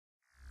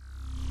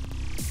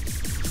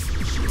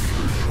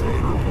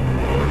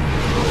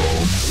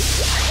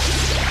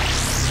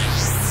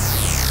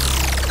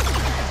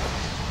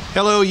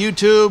Hello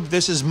YouTube,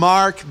 this is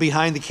Mark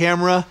behind the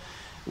camera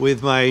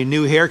with my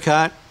new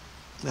haircut.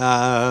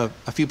 A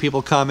few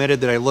people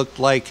commented that I looked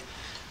like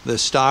the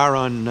star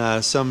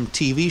on some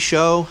TV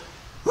show.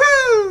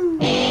 Woo!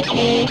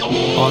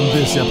 On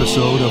this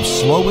episode of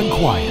Slow and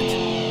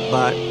Quiet.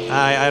 But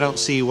I don't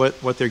see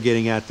what they're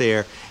getting at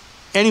there.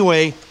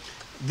 Anyway,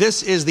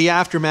 this is the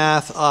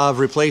aftermath of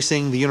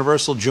replacing the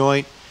universal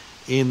joint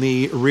in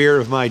the rear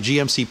of my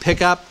GMC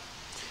pickup.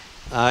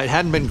 It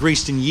hadn't been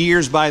greased in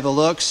years by the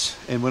looks,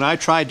 and when I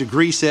tried to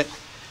grease it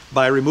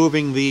by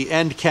removing the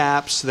end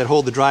caps that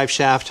hold the drive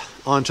shaft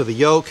onto the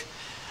yoke,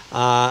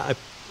 I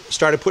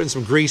started putting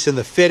some grease in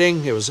the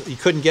fitting. You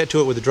couldn't get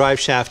to it with the drive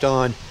shaft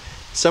on.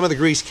 Some of the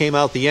grease came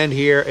out the end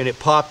here, and it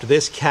popped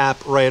this cap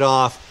right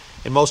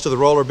off, and most of the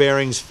roller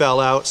bearings fell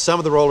out. Some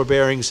of the roller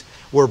bearings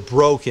were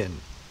broken.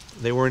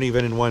 They weren't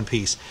even in one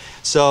piece.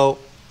 So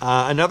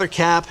another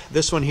cap,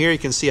 this one here, you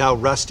can see how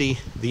rusty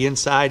the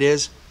inside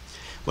is.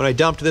 When I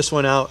dumped this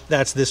one out,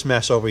 that's this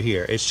mess over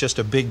here. It's just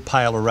a big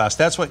pile of rust.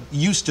 That's what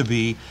used to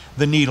be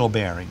the needle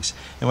bearings.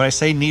 And when I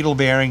say needle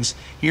bearings,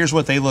 here's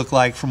what they look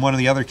like from one of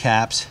the other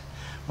caps.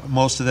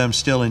 Most of them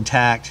still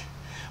intact,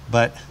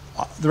 but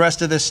the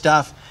rest of this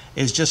stuff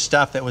is just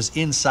stuff that was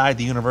inside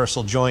the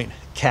universal joint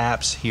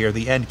caps here,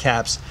 the end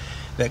caps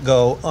that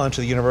go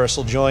onto the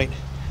universal joint.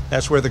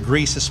 That's where the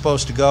grease is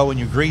supposed to go when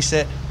you grease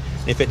it.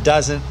 If it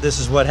doesn't, this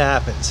is what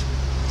happens.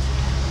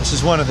 This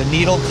is one of the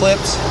needle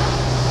clips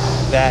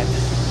that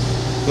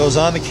goes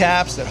on the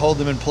caps that hold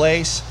them in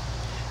place.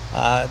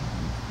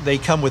 They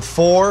come with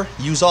 4.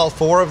 Use all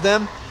 4 of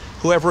them.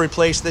 Whoever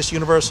replaced this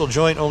universal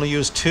joint only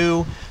used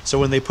 2, so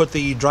when they put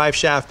the drive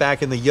shaft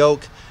back in the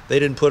yoke, they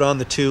didn't put on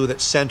the 2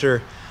 that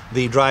center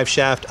the drive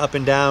shaft up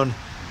and down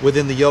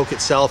within the yoke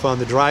itself on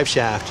the drive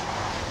shaft.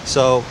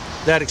 So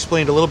that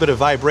explained a little bit of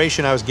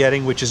vibration I was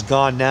getting, which is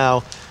gone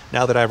now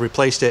that I've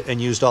replaced it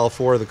and used all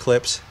 4 of the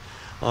clips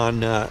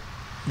on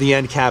the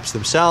end caps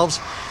themselves.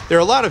 There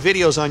are a lot of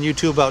videos on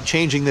YouTube about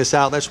changing this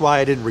out. That's why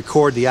I didn't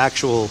record the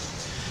actual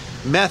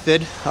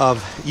method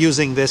of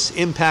using this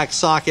impact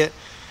socket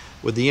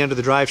with the end of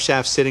the drive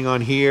shaft sitting on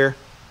here,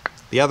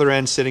 the other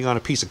end sitting on a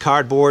piece of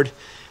cardboard.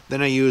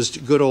 Then I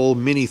used good old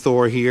Mini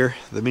Thor here,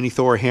 the Mini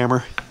Thor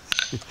hammer,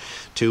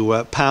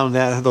 to pound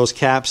those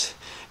caps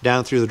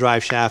down through the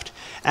drive shaft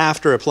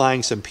after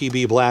applying some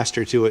PB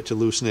Blaster to it to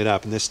loosen it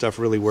up. And this stuff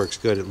really works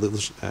good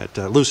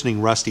at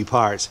loosening rusty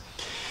parts.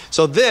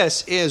 So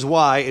this is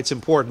why it's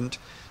important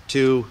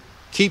to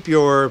keep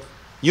your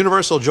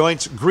universal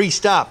joints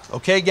greased up.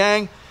 Okay,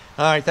 gang?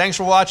 All right, thanks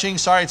for watching.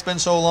 Sorry it's been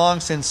so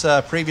long since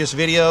previous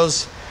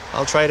videos.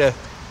 I'll try to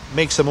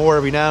make some more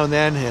every now and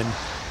then, and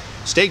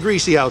stay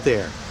greasy out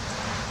there.